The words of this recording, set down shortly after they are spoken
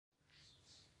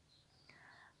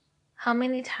How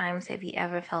many times have you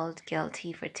ever felt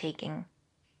guilty for taking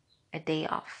a day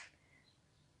off,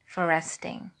 for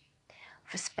resting,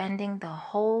 for spending the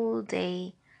whole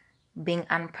day being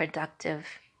unproductive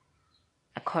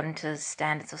according to the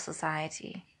standards of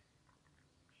society?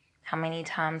 How many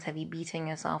times have you beaten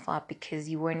yourself up because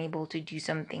you weren't able to do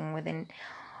something within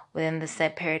the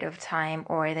set period of time,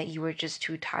 or that you were just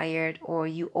too tired, or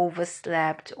you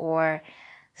overslept, or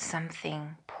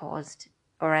something paused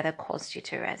or rather caused you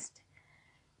to rest?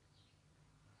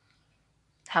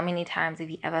 How many times have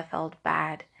you ever felt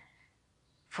bad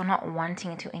for not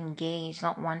wanting to engage,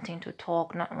 not wanting to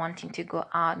talk, not wanting to go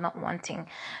out, not wanting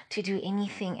to do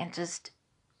anything and just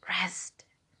rest?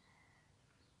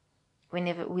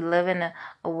 Whenever we live in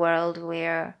a world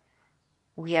where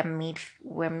we're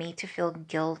made to feel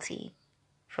guilty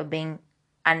for being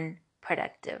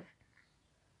unproductive.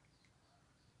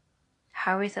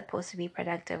 How are we supposed to be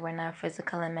productive when our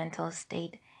physical and mental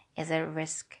state is at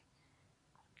risk?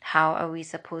 How are we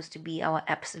supposed to be our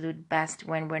absolute best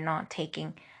when we're not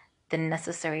taking the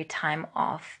necessary time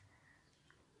off?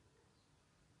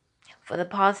 For the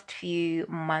past few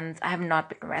months, I have not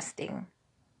been resting.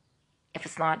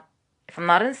 If I'm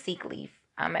not on sick leave,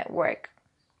 I'm at work.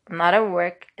 I'm not at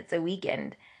work, it's a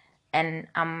weekend, and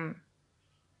I'm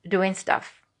doing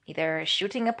stuff, either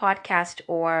shooting a podcast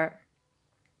or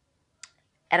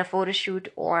at a photo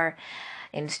shoot or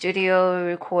in studio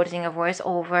recording a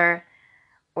voiceover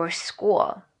or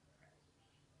school.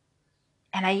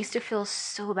 And I used to feel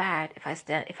so bad if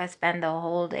I spend the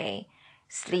whole day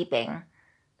sleeping,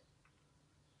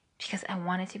 because I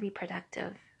wanted to be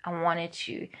productive. I wanted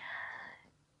to,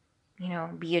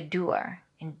 be a doer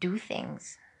and do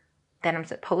things that I'm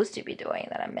supposed to be doing,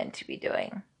 that I'm meant to be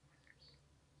doing.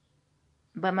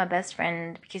 But my best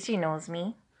friend, because she knows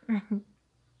me,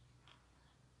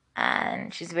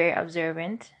 and she's very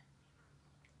observant,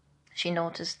 she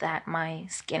noticed that my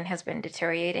skin has been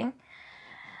deteriorating.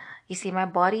 You see, my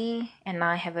body and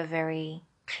I have a very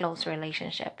close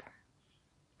relationship.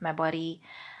 My body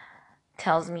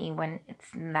tells me when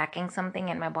it's lacking something,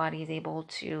 and my body is able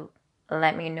to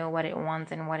let me know what it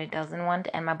wants and what it doesn't want.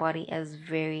 And my body is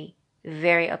very,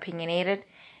 very opinionated.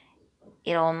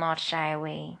 It'll not shy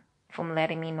away from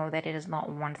letting me know that it does not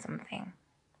want something.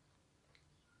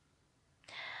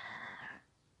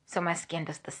 So my skin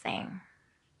does the same.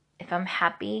 If I'm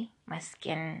happy, my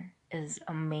skin is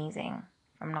amazing.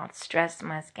 If I'm not stressed,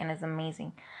 my skin is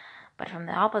amazing. But from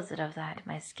the opposite of that,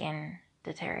 my skin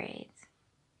deteriorates.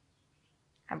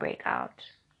 I break out.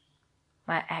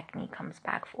 My acne comes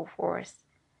back full force.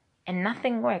 And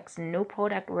nothing works. No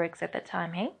product works at the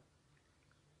time, hey?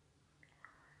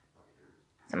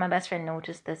 So my best friend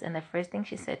noticed this, and the first thing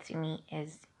she said to me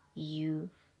is, you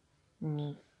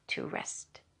need to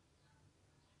rest.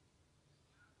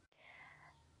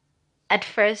 At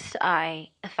first, I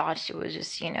thought she was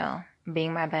just,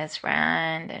 being my best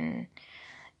friend and,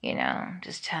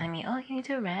 just telling me, oh, you need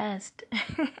to rest.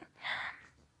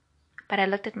 But I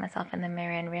looked at myself in the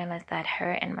mirror and realized that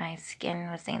her and my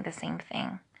skin was saying the same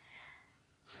thing.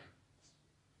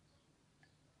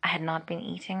 I had not been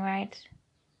eating right.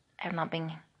 I have not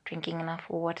been drinking enough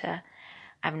water.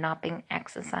 I've not been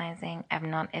exercising. I've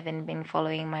not even been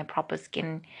following my proper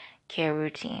skin care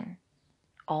routine.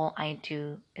 All I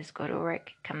do is go to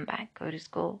work, come back, go to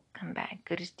school, come back,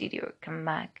 go to studio, come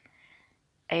back,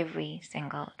 every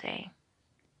single day.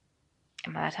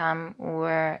 And by the time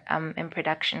we're in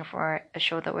production for a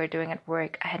show that we're doing at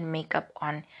work, I had makeup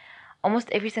on almost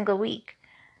every single week.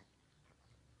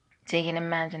 So you can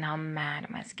imagine how mad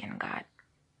my skin got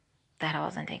that I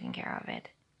wasn't taking care of it.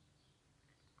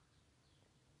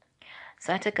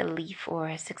 So I took a leave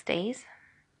for 6 days,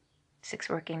 6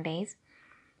 working days.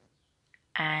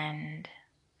 And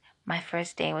my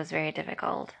first day was very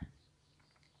difficult.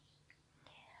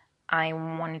 I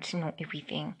wanted to know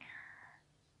everything.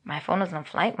 My phone was on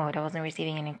flight mode. I wasn't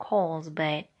receiving any calls,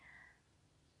 but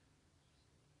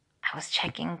I was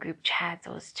checking group chats.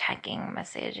 I was checking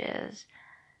messages.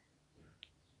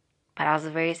 But I was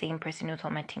the very same person who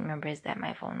told my team members that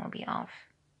my phone will be off.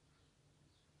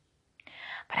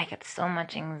 But I got so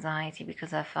much anxiety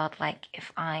because I felt like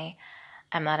if I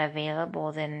am not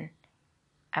available, then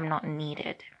I'm not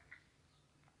needed.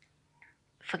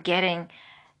 Forgetting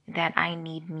that I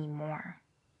need me more.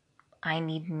 I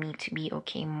need me to be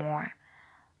okay more.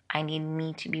 I need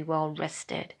me to be well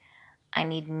rested. I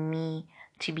need me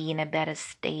to be in a better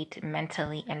state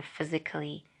mentally and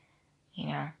physically,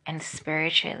 and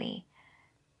spiritually.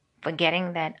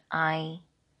 Forgetting that I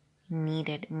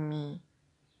needed me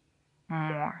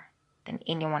more than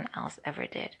anyone else ever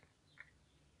did.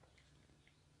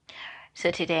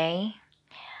 So today,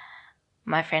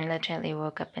 My friend literally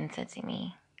woke up and said to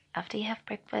me, after you have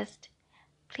breakfast,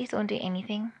 please don't do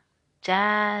anything.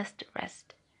 Just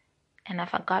rest. And I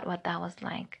forgot what that was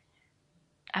like.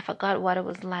 I forgot what it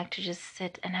was like to just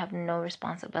sit and have no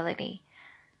responsibility.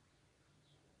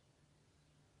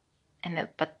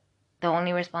 But the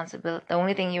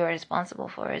only thing you are responsible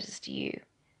for is just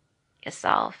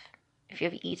yourself. If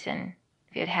you've eaten,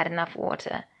 if you've had enough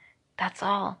water, that's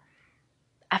all.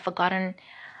 I've forgotten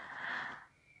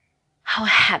how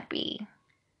happy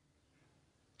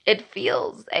it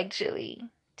feels actually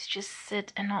to just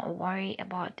sit and not worry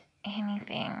about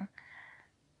anything.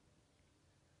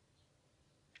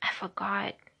 I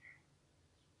forgot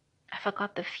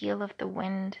the feel of the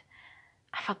wind.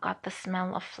 I forgot the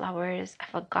smell of flowers. I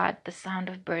forgot the sound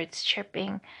of birds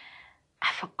chirping.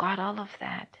 I forgot all of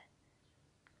that.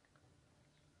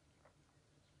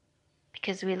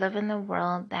 Because we live in a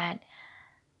world that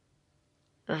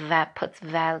puts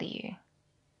value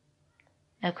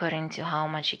according to how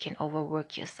much you can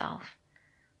overwork yourself.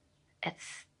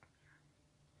 It's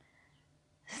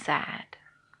sad.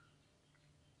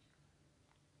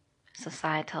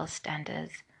 Societal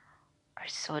standards are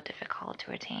so difficult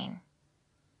to attain.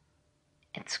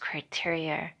 Its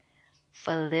criteria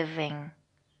for living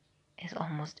is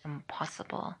almost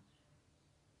impossible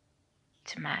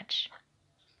to match.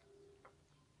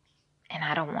 And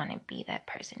I don't want to be that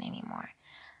person anymore.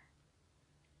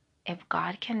 If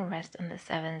God can rest on the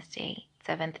seventh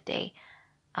day,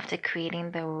 after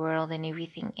creating the world and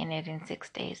everything in it in 6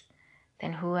 days,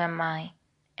 then who am I,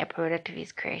 a product of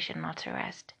His creation, not to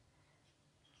rest?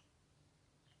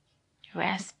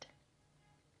 Rest.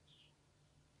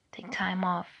 Take time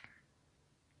off.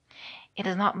 It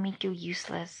does not make you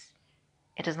useless.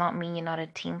 It does not mean you're not a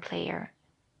team player.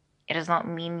 It does not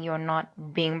mean you're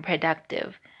not being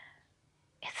productive.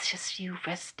 It's just you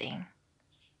resting.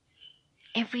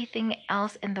 Everything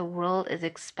else in the world is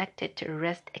expected to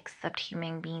rest except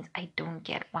human beings. I don't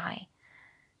get why.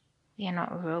 We are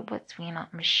not robots. We are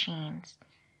not machines.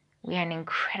 We are an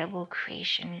incredible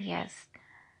creation, yes.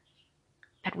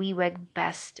 But we work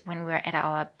best when we're at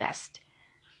our best.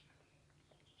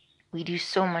 We do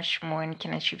so much more and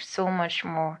can achieve so much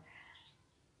more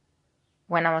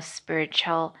when our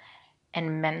spiritual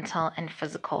and mental and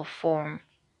physical form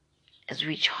is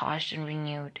recharged and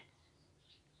renewed.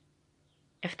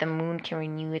 If the moon can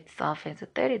renew itself into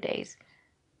 30 days,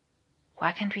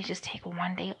 why can't we just take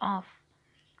 1 day off?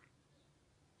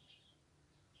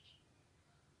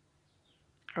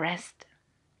 Rest.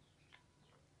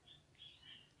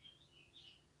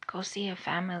 Go see your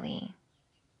family.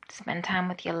 Spend time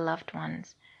with your loved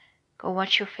ones. Go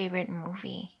watch your favorite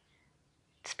movie.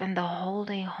 Spend the whole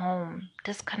day home,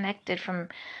 disconnected from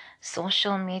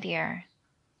social media.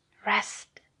 Rest.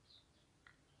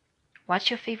 Watch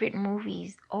your favorite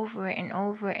movies over and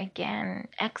over again.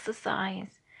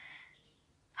 Exercise.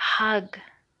 Hug.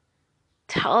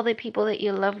 Tell the people that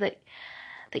you love that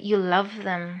you love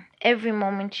them every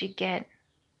moment you get.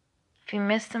 If you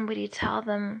miss somebody, tell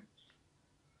them.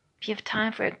 If you have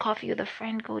time for a coffee with a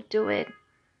friend, go do it.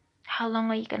 How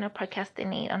long are you going to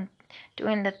procrastinate on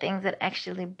doing the things that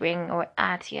actually bring or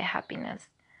add to your happiness?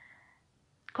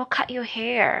 Go cut your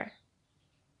hair.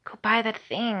 Go buy that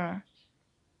thing.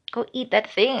 Go eat that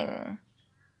thing.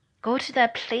 Go to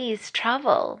that place.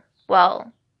 Travel.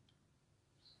 Well,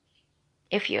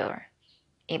 if you're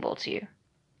able to.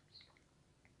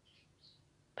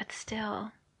 But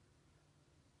still,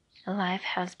 life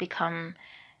has become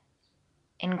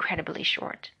incredibly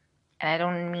short. And I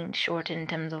don't mean short in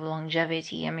terms of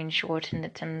longevity. I mean short in the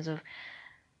terms of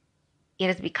it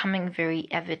is becoming very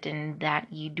evident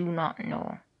that you do not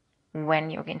know when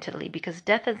you're going to leave, because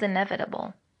death is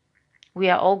inevitable. We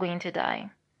are all going to die.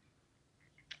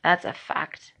 That's a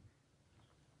fact.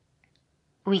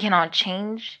 We cannot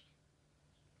change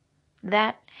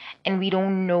that, and we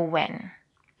don't know when.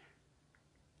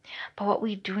 But what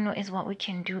we do know is what we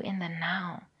can do in the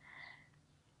now.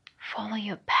 Follow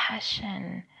your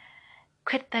passion.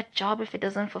 Quit that job if it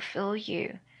doesn't fulfill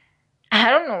you. I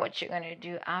don't know what you're going to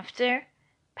do after,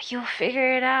 but you'll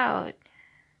figure it out.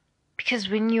 Because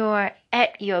when you're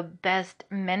at your best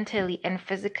mentally and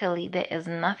physically, there is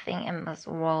nothing in this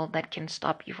world that can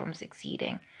stop you from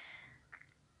succeeding.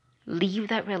 Leave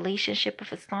that relationship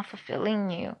if it's not fulfilling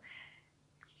you.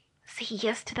 Say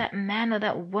yes to that man or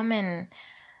that woman.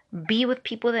 Be with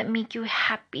people that make you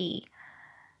happy.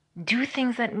 Do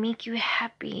things that make you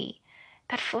happy,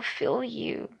 that fulfill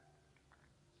you.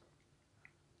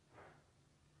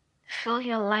 Fill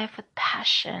your life with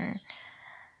passion.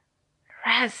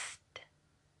 Rest.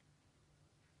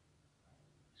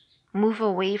 Move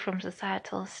away from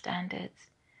societal standards.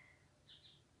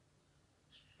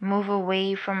 Move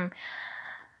away from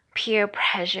peer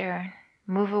pressure.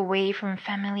 Move away from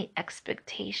family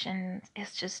expectations.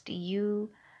 It's just you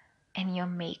and your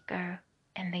maker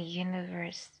and the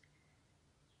universe.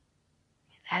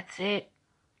 That's it.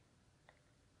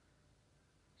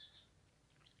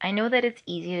 I know that it's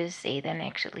easier to say than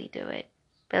actually do it.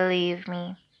 Believe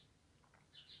me.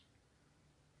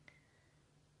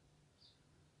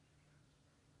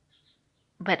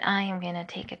 But I am going to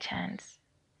take a chance.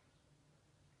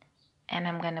 And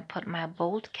I'm going to put my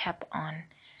bold cap on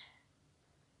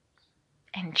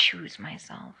and choose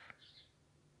myself.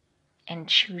 And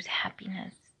choose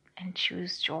happiness. And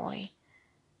choose joy.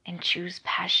 And choose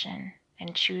passion.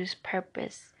 And choose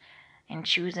purpose. And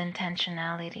choose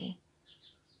intentionality.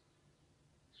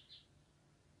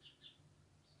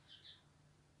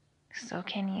 So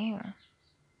can you.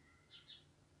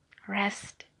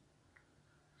 Rest.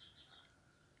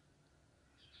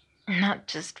 Not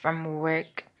just from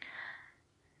work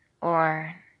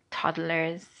or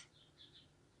toddlers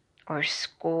or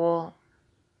school,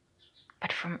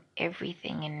 but from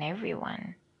everything and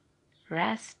everyone.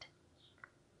 Rest.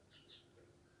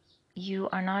 You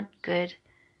are not good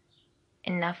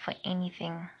enough for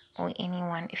anything or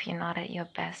anyone if you're not at your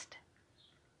best.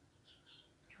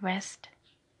 Rest.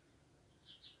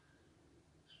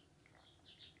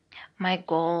 My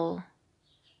goal,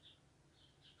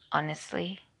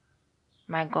 honestly,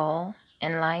 my goal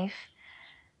in life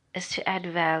is to add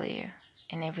value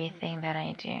in everything that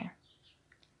I do.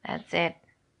 That's it.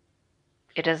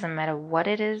 It doesn't matter what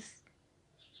it is.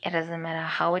 It doesn't matter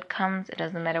how it comes. It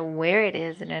doesn't matter where it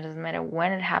is. And it doesn't matter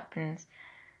when it happens.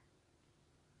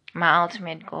 My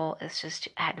ultimate goal is just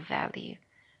to add value.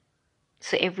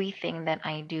 So everything that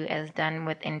I do is done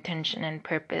with intention and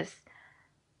purpose.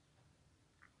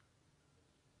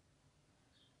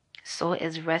 So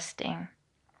is resting,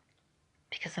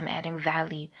 because I'm adding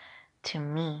value to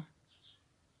me.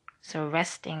 So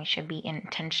resting should be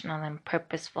intentional and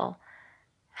purposeful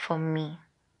for me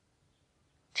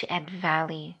to add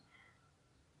value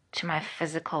to my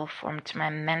physical form, to my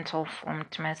mental form,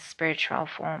 to my spiritual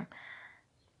form.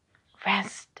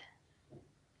 Rest.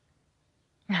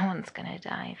 No one's gonna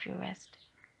die if you rest.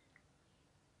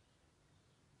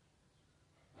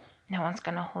 No one's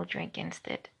gonna hold you against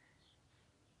it.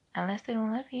 Unless they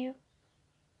don't love you.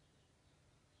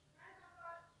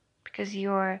 Because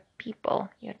your people,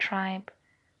 your tribe,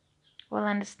 will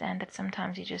understand that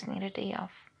sometimes you just need a day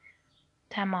off.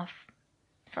 Time off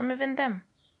from even them.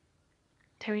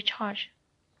 To recharge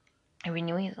and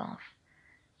renew yourself.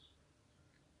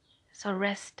 So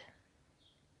rest.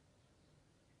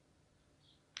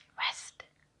 Rest.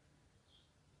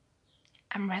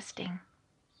 I'm resting.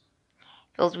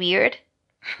 Feels weird.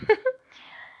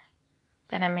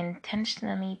 But I'm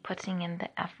intentionally putting in the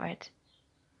effort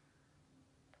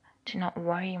to not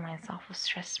worry myself or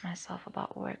stress myself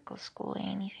about work or school or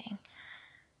anything.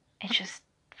 And just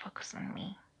focus on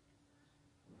me.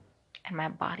 And my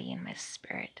body and my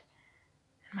spirit.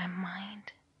 And my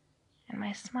mind. And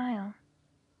my smile.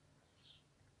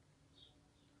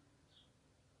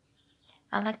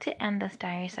 I'd like to end this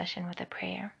diary session with a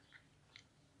prayer.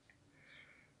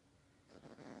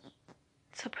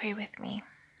 So pray with me.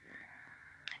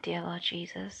 Dear Lord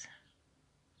Jesus,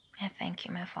 I thank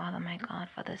you, my Father, my God,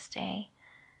 for this day.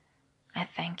 I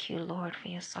thank you, Lord, for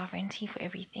your sovereignty, for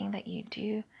everything that you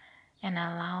do and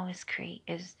allow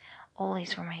is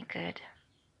always for my good.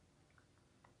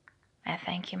 I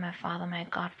thank you, my Father, my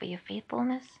God, for your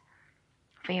faithfulness,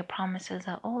 for your promises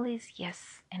are always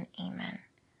yes and amen.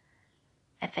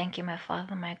 I thank you, my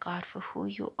Father, my God, for who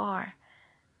you are.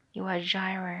 You are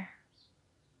Jireh,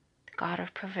 the God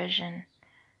of provision.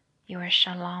 You are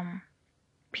Shalom,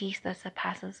 peace that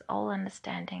surpasses all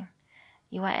understanding.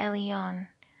 You are Elyon,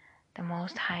 the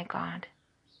Most High God.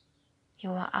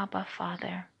 You are Abba,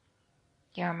 Father.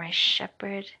 You are my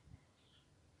shepherd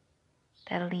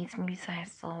that leads me beside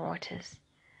still waters,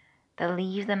 that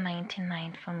leaves the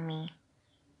 99 for me.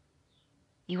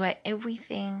 You are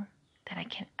everything that I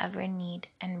can ever need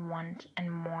and want and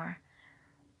more.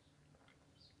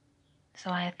 So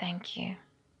I thank you.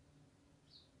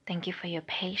 Thank you for your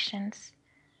patience.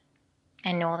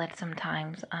 I know that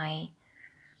sometimes I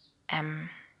am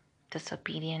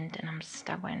disobedient and I'm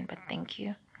stubborn, but thank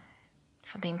you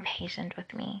for being patient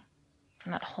with me, for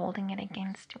not holding it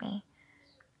against me,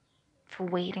 for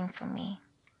waiting for me.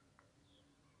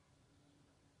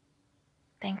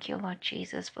 Thank you, Lord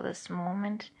Jesus, for this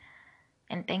moment.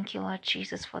 And thank you, Lord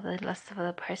Jesus, for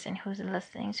the person who's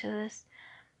listening to this.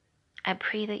 I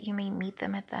pray that you may meet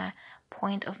them at the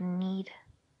point of need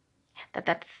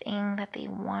that thing that they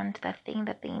want, that thing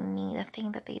that they need, that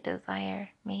thing that they desire,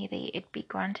 it be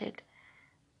granted.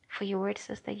 For your word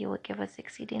says that you will give us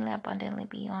exceedingly abundantly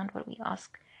beyond what we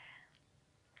ask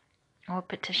or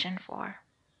petition for.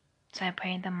 So I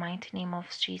pray in the mighty name of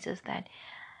Jesus that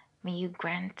may you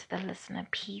grant the listener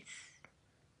peace.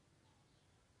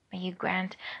 May you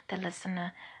grant the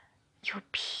listener your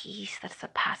peace that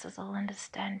surpasses all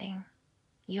understanding,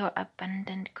 your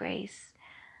abundant grace.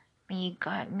 May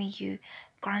you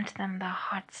grant them their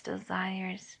heart's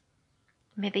desires.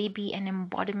 May they be an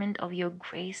embodiment of your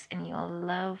grace and your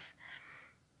love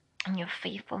and your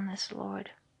faithfulness,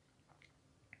 Lord.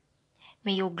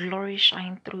 May your glory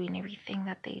shine through in everything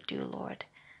that they do, Lord.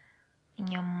 In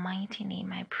your mighty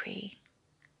name I pray.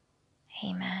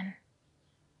 Amen.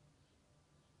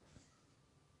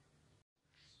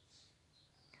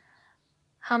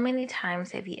 How many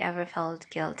times have you ever felt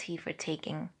guilty for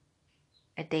taking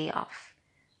a day off,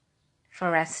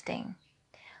 for resting,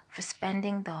 for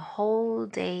spending the whole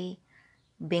day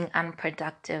being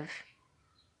unproductive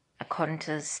according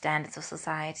to the standards of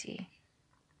society?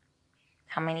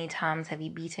 How many times have you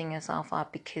beaten yourself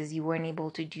up because you weren't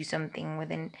able to do something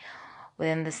within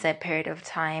the set period of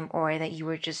time, or that you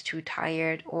were just too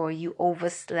tired, or you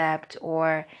overslept,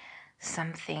 or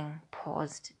something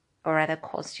caused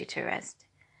you to rest?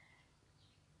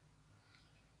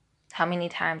 How many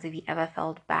times have you ever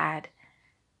felt bad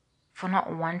for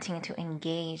not wanting to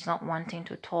engage, not wanting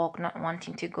to talk, not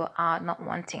wanting to go out, not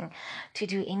wanting to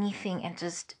do anything and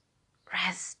just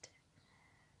rest?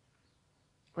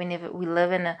 Whenever we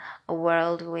live in a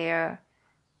world where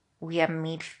we're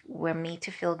made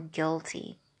to feel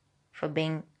guilty for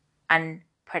being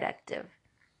unproductive.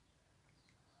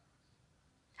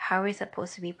 How are we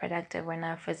supposed to be productive when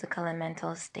our physical and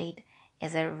mental state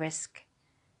is at risk?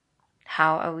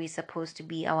 How are we supposed to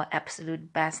be our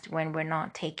absolute best when we're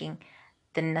not taking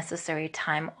the necessary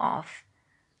time off?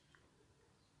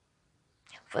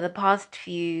 For the past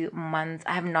few months,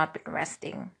 I have not been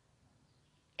resting.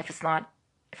 If I'm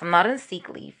not on sick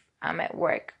leave, I'm at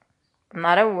work. If I'm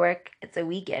not at work, it's a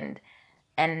weekend,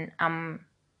 and I'm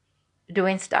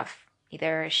doing stuff,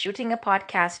 either shooting a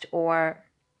podcast or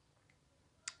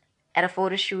at a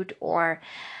photo shoot or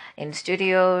in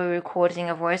studio recording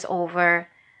a voiceover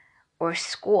or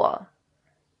school.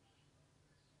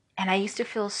 And I used to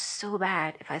feel so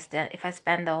bad if I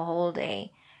spend the whole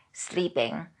day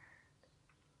sleeping,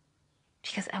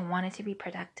 because I wanted to be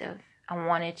productive. I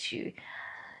wanted to,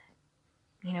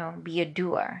 be a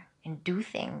doer and do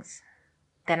things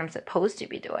that I'm supposed to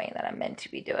be doing, that I'm meant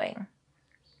to be doing.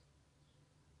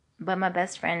 But my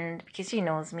best friend, because she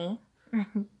knows me,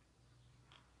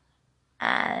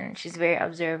 and she's very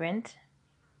observant,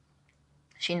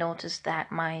 she noticed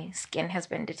that my skin has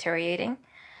been deteriorating.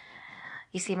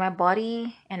 You see, my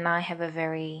body and I have a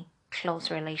very close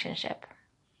relationship.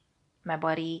 My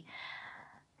body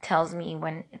tells me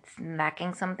when it's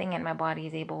lacking something, and my body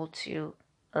is able to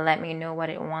let me know what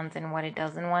it wants and what it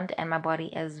doesn't want. And my body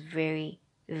is very,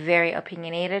 very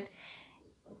opinionated.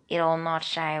 It'll not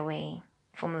shy away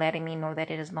from letting me know that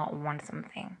it does not want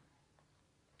something.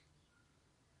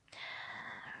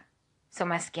 So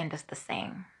my skin does the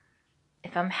same.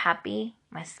 If I'm happy,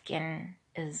 my skin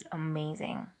is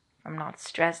amazing. If I'm not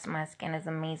stressed, my skin is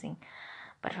amazing.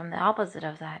 But from the opposite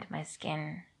of that, my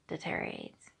skin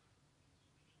deteriorates.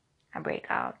 I break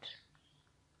out.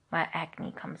 My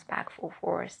acne comes back full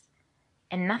force.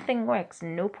 And nothing works.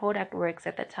 No product works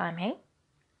at the time, hey?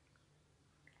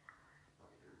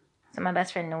 So my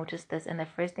best friend noticed this, and the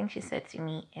first thing she said to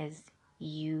me is,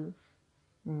 you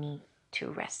need to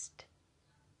rest.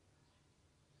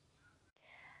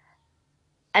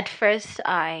 At first,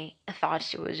 I thought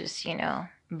she was just,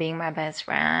 being my best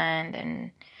friend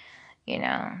and,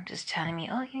 just telling me,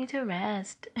 oh, you need to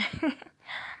rest.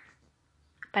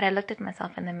 But I looked at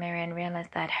myself in the mirror and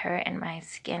realized that her and my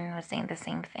skin was saying the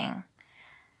same thing.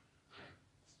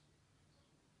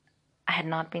 I had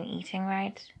not been eating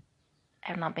right. I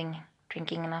have not been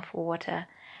drinking enough water.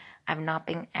 I've not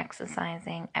been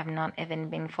exercising. I've not even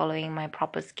been following my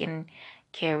proper skin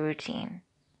care routine.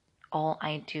 All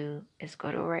I do is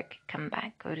go to work, come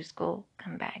back, go to school,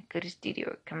 come back, go to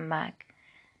studio, come back,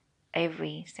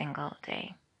 every single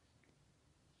day.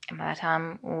 And by the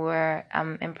time we're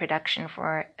in production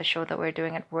for a show that we're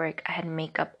doing at work, I had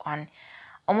makeup on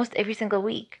almost every single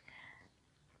week.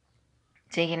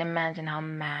 So you can imagine how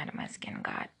mad my skin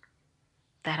got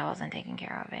that I wasn't taking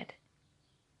care of it.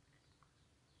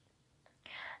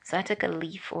 So I took a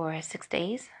leave for 6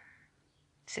 days,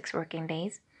 6 working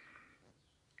days.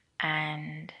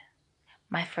 And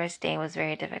my first day was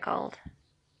very difficult.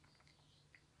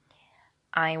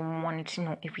 I wanted to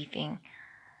know everything.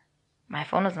 My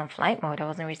phone was on flight mode. I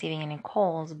wasn't receiving any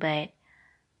calls, but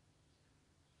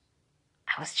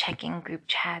I was checking group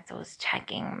chats. I was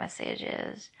checking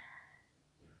messages.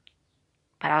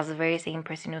 But I was the very same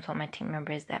person who told my team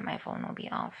members that my phone will be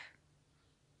off.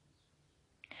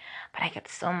 But I got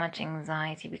so much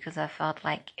anxiety because I felt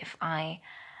like if I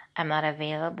am not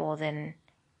available, then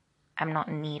I'm not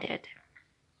needed.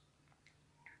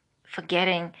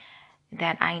 Forgetting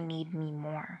that I need me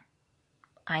more.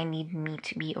 I need me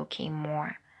to be okay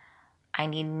more. I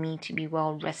need me to be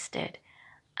well rested.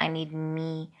 I need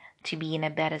me to be in a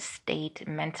better state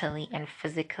mentally and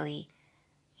physically,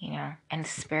 and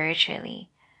spiritually.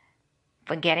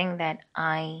 Forgetting that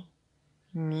I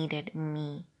needed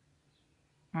me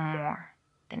more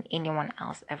than anyone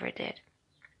else ever did.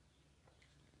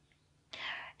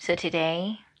 So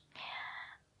today,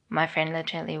 my friend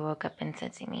literally woke up and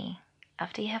said to me,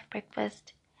 after you have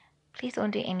breakfast, please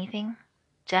don't do anything.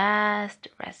 Just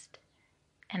rest.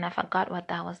 And I forgot what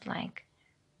that was like.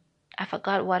 I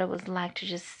forgot what it was like to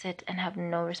just sit and have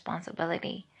no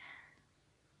responsibility.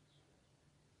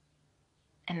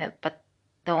 But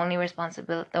the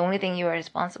only thing you are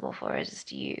responsible for is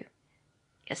just you,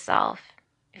 yourself.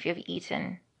 If you've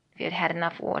eaten, if you've had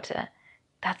enough water,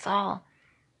 that's all.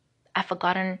 I've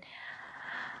forgotten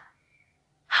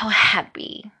how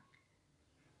happy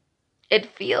it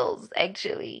feels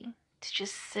actually to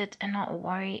just sit and not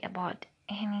worry about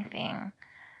anything.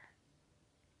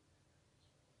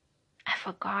 I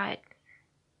forgot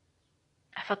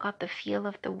the feel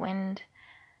of the wind.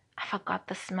 I forgot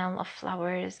the smell of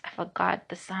flowers. I forgot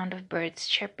the sound of birds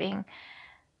chirping.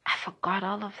 I forgot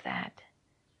all of that.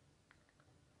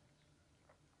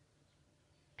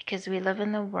 Because we live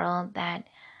in a world that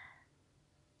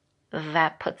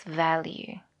puts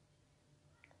value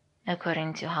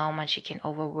according to how much you can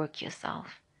overwork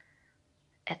yourself.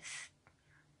 It's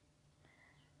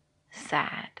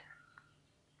sad.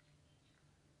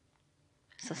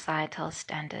 Societal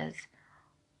standards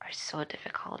are so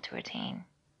difficult to attain.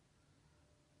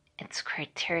 Its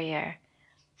criteria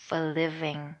for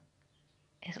living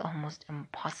is almost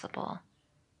impossible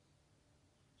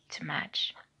to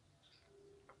match.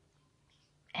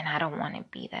 And I don't want to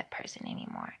be that person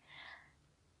anymore.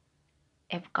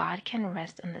 If God can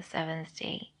rest on the seventh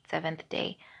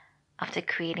day, after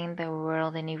creating the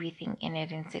world and everything in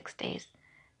it in 6 days,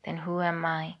 then who am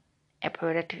I, a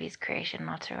product of His creation,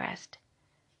 not to rest?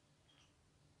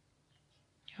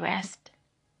 Rest.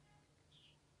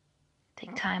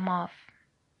 Take time off.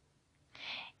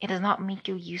 It does not make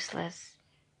you useless.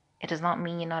 It does not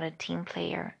mean you're not a team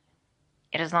player.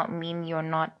 It does not mean you're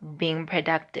not being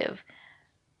productive.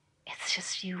 It's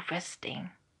just you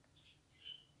resting.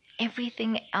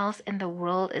 Everything else in the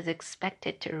world is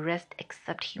expected to rest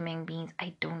except human beings.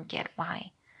 I don't get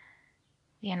why.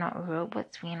 We are not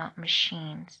robots. We are not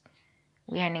machines.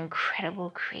 We are an incredible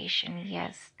creation,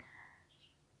 yes.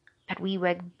 But we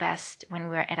work best when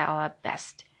we're at our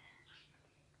best.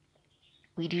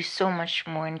 We do so much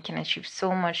more and can achieve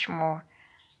so much more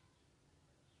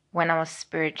when our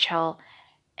spiritual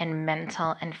and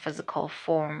mental and physical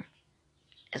form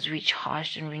is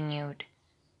recharged and renewed.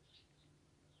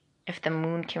 If the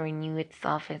moon can renew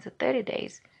itself in 30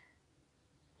 days,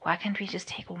 why can't we just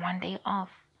take 1 day off?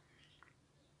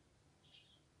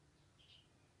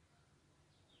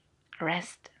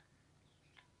 Rest.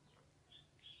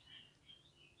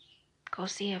 Go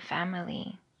see your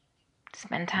family.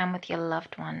 Spend time with your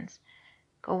loved ones.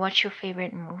 Go watch your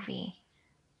favorite movie.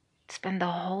 Spend the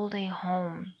whole day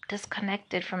home,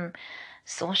 disconnected from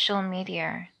social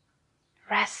media.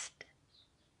 Rest.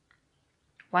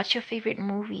 Watch your favorite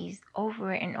movies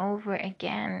over and over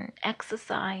again.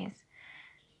 Exercise.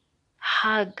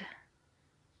 Hug.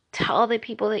 Tell the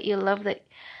people that you love that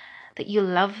you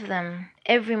love them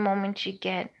every moment you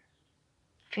get.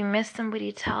 If you miss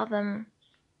somebody, tell them.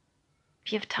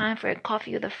 If you have time for a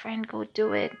coffee with a friend, go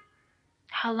do it.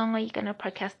 How long are you going to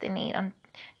procrastinate on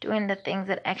doing the things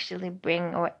that actually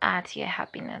bring or add to your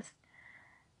happiness?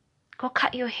 Go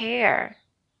cut your hair.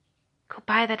 Go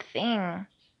buy that thing.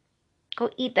 Go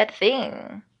eat that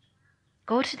thing.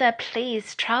 Go to that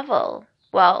place. Travel.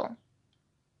 Well,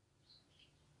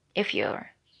 if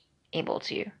you're able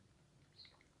to.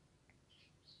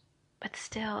 But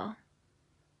still,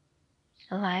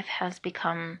 life has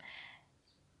become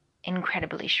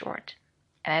incredibly short.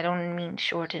 And I don't mean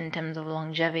short in terms of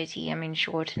longevity. I mean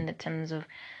short in the terms of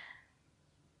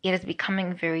it is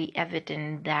becoming very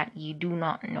evident that you do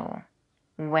not know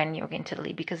when you're going to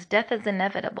leave, because death is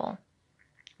inevitable.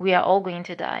 We are all going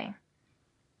to die.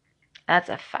 That's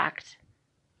a fact.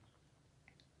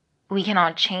 We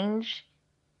cannot change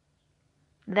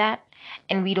that,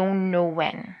 and we don't know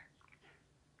when.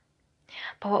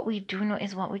 But what we do know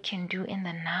is what we can do in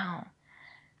the now.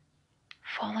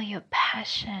 Follow your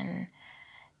passion.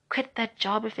 Quit that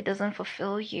job if it doesn't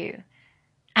fulfill you.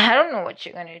 I don't know what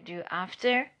you're going to do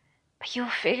after, but you'll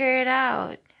figure it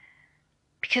out.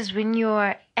 Because when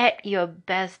you're at your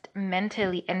best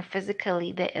mentally and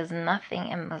physically, there is nothing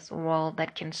in this world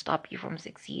that can stop you from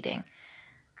succeeding.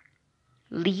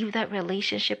 Leave that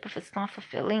relationship if it's not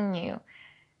fulfilling you.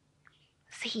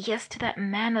 Say yes to that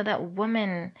man or that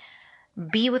woman.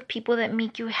 Be with people that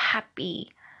make you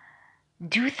happy.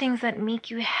 Do things that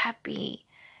make you happy,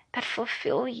 that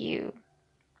fulfill you.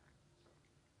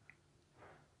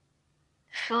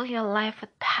 Fill your life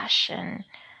with passion.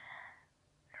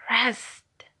 Rest.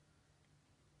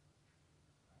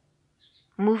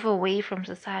 Move away from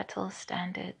societal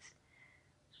standards.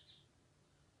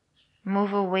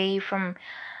 Move away from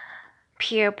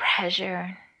peer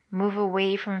pressure. Move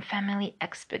away from family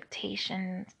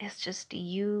expectations. It's just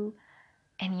you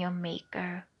and your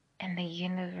maker and the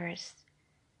universe.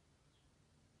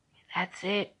 That's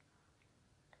it.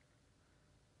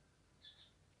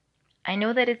 I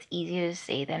know that it's easier to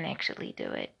say than actually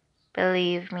do it.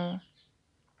 Believe me.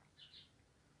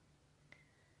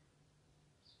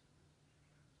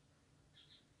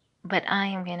 But I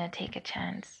am going to take a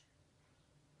chance.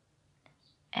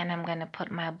 And I'm going to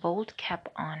put my bold cap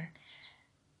on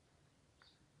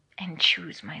and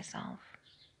choose myself.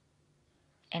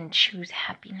 And choose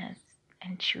happiness.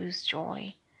 And choose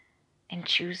joy. And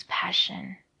choose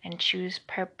passion. And choose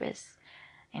purpose.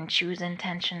 And choose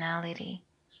intentionality.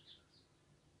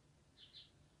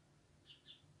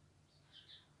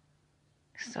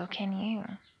 So can you.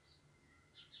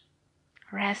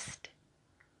 Rest.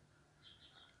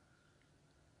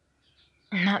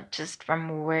 Not just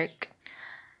from work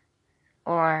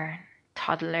or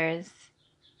toddlers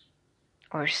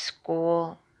or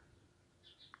school,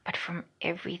 but from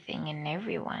everything and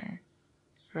everyone.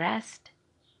 Rest.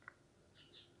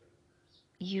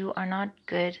 You are not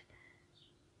good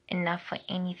enough for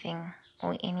anything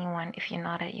or anyone if you're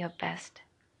not at your best.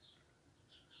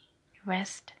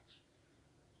 Rest.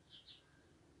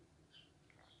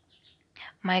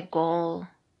 My goal,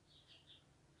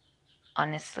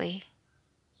 honestly,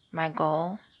 my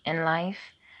goal in life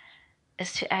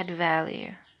is to add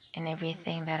value in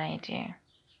everything that I do.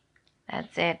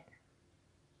 That's it.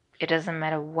 It doesn't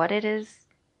matter what it is.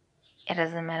 It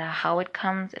doesn't matter how it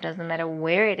comes. It doesn't matter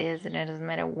where it is. And it doesn't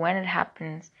matter when it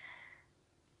happens.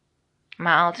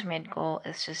 My ultimate goal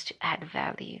is just to add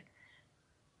value.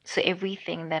 So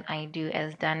everything that I do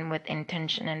is done with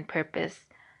intention and purpose.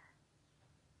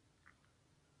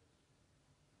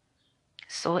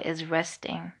 So is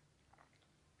resting.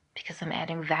 Because I'm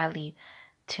adding value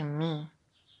to me.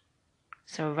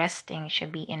 So resting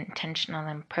should be intentional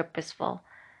and purposeful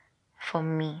for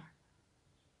me.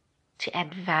 To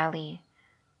add value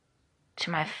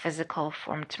to my physical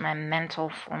form, to my mental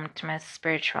form, to my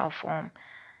spiritual form.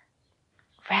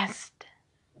 Rest.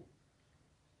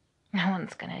 No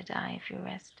one's gonna die if you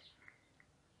rest.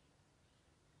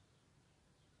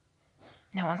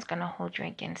 No one's gonna hold you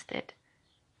against it.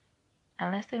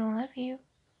 Unless they don't love you.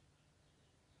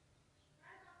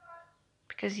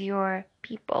 Because your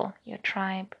people, your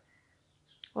tribe,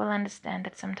 will understand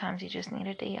that sometimes you just need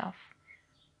a day off.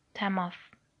 Time off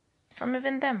from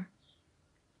even them.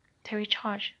 To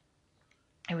recharge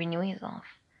and renew yourself.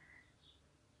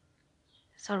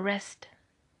 So rest.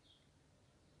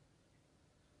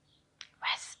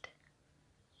 Rest.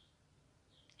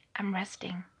 I'm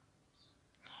resting.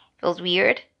 Feels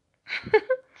weird.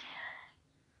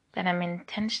 But I'm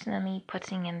intentionally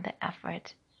putting in the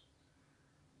effort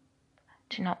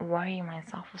to not worry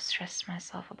myself or stress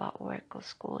myself about work or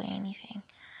school or anything.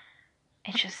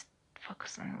 And just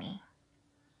focus on me.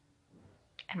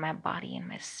 And my body and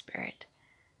my spirit.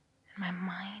 And my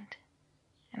mind.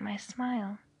 And my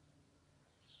smile.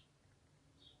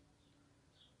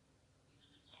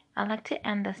 I'd like to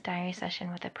end this diary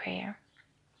session with a prayer.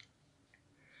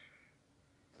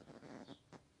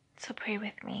 So pray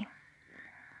with me.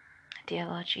 Dear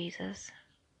Lord Jesus,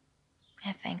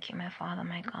 I thank you, my Father,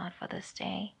 my God, for this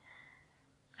day.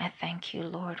 I thank you,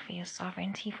 Lord, for your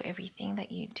sovereignty, for everything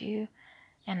that you do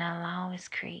and allow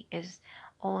is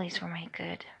always for my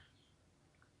good.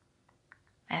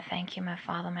 I thank you, my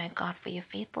Father, my God, for your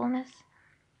faithfulness,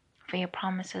 for your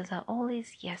promises are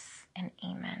always yes and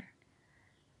amen.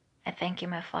 I thank you,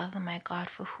 my Father, my God,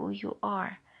 for who you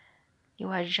are. You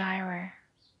are Jireh,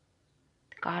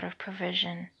 the God of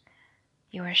provision.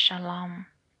 You are Shalom,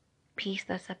 peace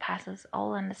that surpasses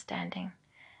all understanding.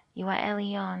 You are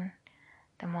Elyon,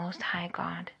 the Most High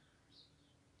God.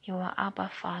 You are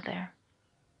Abba Father.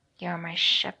 You are my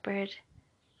shepherd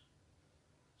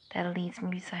that leads me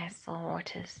beside still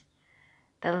waters,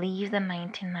 that leaves the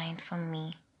 99 for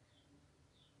me.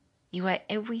 You are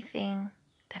everything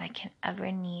that I can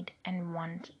ever need and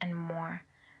want and more.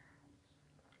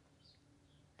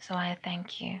 So I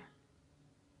thank you.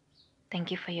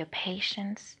 Thank you for your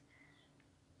patience.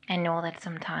 I know that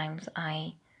sometimes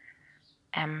I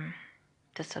am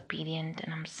disobedient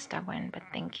and I'm stubborn, but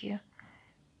thank you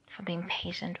for being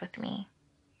patient with me,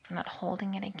 for not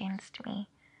holding it against me,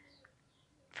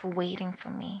 for waiting for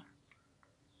me.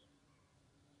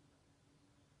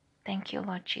 Thank you,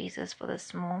 Lord Jesus, for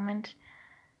this moment.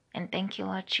 And thank you,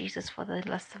 Lord Jesus, for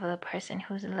the person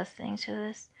who's listening to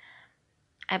this.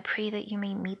 I pray that you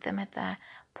may meet them at the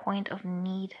point of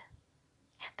need,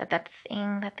 that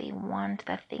thing that they want,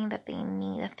 that thing that they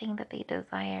need, that thing that they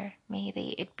desire,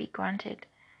 it be granted.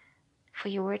 For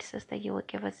your word says that you will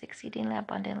give us exceedingly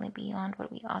abundantly beyond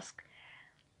what we ask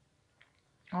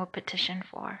or petition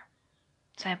for.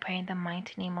 So I pray in the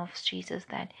mighty name of Jesus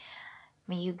that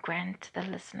may you grant the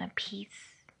listener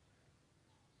peace.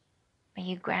 May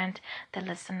you grant the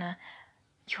listener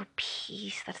your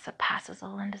peace that surpasses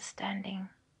all understanding,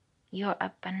 your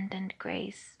abundant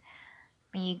grace.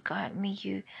 May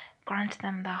you grant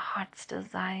them their heart's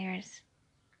desires.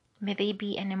 May they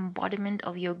be an embodiment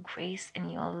of your grace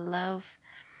and your love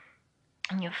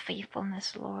and your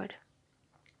faithfulness, Lord.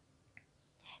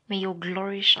 May your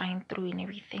glory shine through in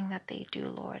everything that they do,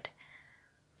 Lord.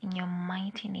 In your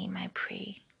mighty name I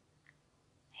pray.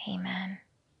 Amen.